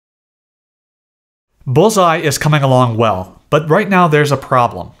Bullseye is coming along well, but right now there's a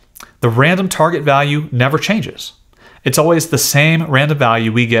problem. The random target value never changes. It's always the same random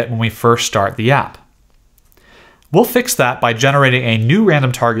value we get when we first start the app. We'll fix that by generating a new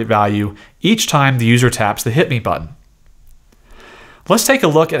random target value each time the user taps the Hit Me button. Let's take a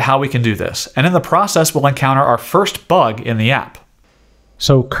look at how we can do this, and in the process we'll encounter our first bug in the app.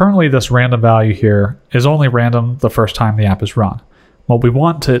 So currently this random value here is only random the first time the app is run. What we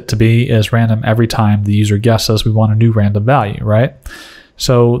want it to be is random every time the user guesses we want a new random value, right?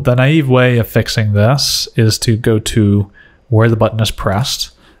 So the naive way of fixing this is to go to where the button is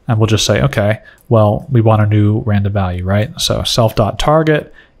pressed, and we'll just say, okay, well, we want a new random value, right? So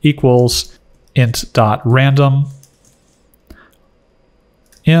self.target equals int.random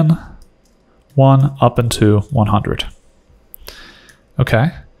in 1 up into 100.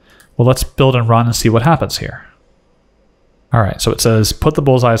 Okay, well, let's build and run and see what happens here. All right, so it says put the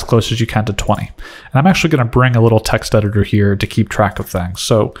bullseye as close as you can to 20. And I'm actually going to bring a little text editor here to keep track of things.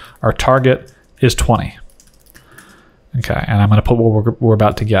 So our target is 20. Okay, and I'm going to put what we're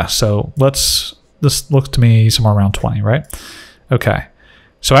about to guess. So this looks to me somewhere around 20, right? Okay,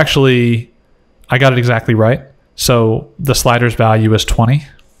 so actually I got it exactly right. So the slider's value is 20.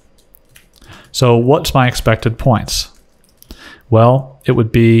 So what's my expected points? Well, it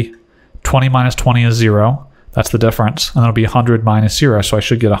would be 20 minus 20 is 0. That's the difference. And it'll be 100 minus 0, so I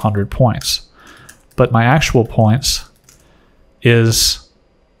should get 100 points. But my actual points is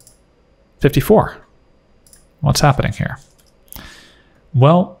 54. What's happening here?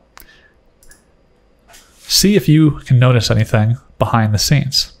 Well, see if you can notice anything behind the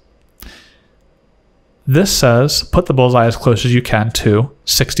scenes. This says put the bullseye as close as you can to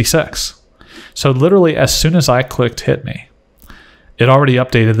 66. So literally as soon as I clicked Hit Me, it already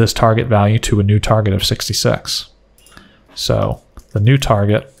updated this target value to a new target of 66. So the new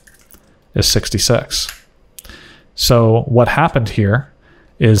target is 66. So what happened here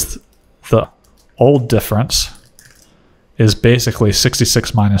is the old difference is basically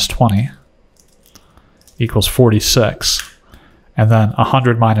 66 minus 20 equals 46. And then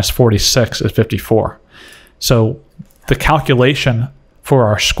 100 minus 46 is 54. So the calculation for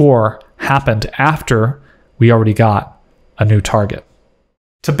our score happened after we already got a new target.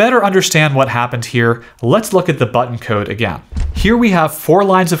 To better understand what happened here, let's look at the button code again. Here we have 4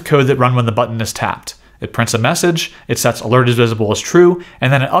 lines of code that run when the button is tapped. It prints a message, it sets alert is visible as true,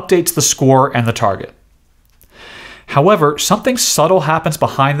 and then it updates the score and the target. However, something subtle happens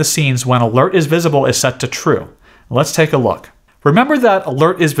behind the scenes when alert is visible is set to true. Let's take a look. Remember that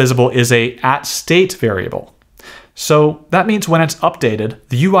alert is visible is a @state variable. So that means when it's updated,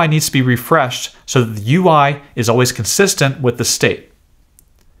 the UI needs to be refreshed so that the UI is always consistent with the state.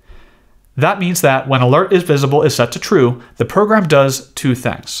 That means that when alert is visible is set to true, the program does 2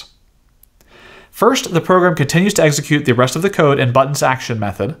 things. First, the program continues to execute the rest of the code in button's action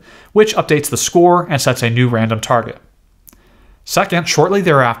method, which updates the score and sets a new random target. Second, shortly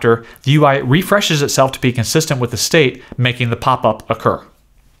thereafter, the UI refreshes itself to be consistent with the state, making the pop-up occur.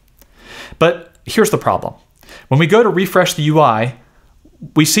 But here's the problem. When we go to refresh the UI,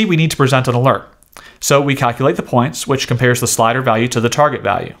 we see we need to present an alert. So we calculate the points, which compares the slider value to the target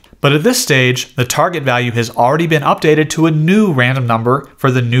value. But at this stage, the target value has already been updated to a new random number for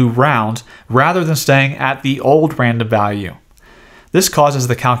the new round, rather than staying at the old random value. This causes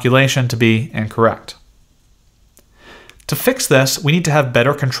the calculation to be incorrect. To fix this, we need to have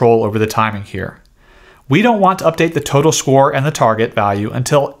better control over the timing here. We don't want to update the total score and the target value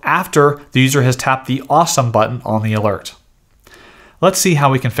until after the user has tapped the Awesome button on the alert. Let's see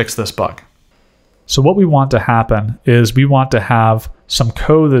how we can fix this bug. So what we want to happen is we want to have some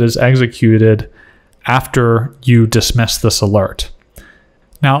code that is executed after you dismiss this alert.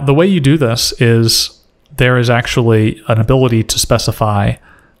 Now, the way you do this is there is actually an ability to specify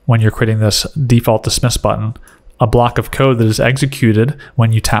when you're creating this default dismiss button, a block of code that is executed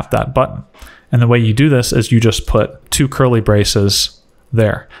when you tap that button. And the way you do this is you just put 2 curly braces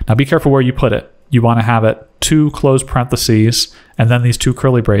there. Now be careful where you put it. You want to have it 2 close parentheses and then these 2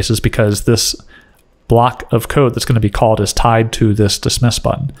 curly braces, because this block of code that's going to be called is tied to this dismiss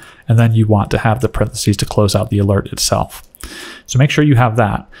button. And then you want to have the parentheses to close out the alert itself. So make sure you have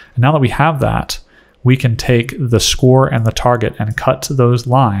that. And now that we have that, we can take the score and the target and cut those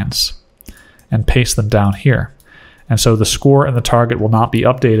lines and paste them down here. And so the score and the target will not be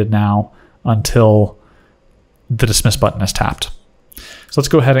updated now until the dismiss button is tapped. So let's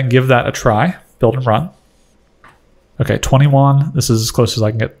go ahead and give that a try. Build and run. Okay, 21. This is as close as I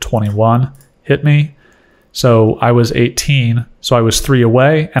can get. 21. Hit me. So I was 18, so I was 3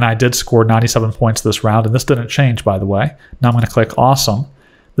 away, and I did score 97 points this round, and this didn't change, by the way. Now I'm going to click Awesome.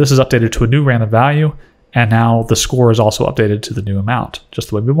 This is updated to a new random value, and now the score is also updated to the new amount, just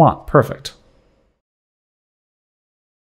the way we want. Perfect.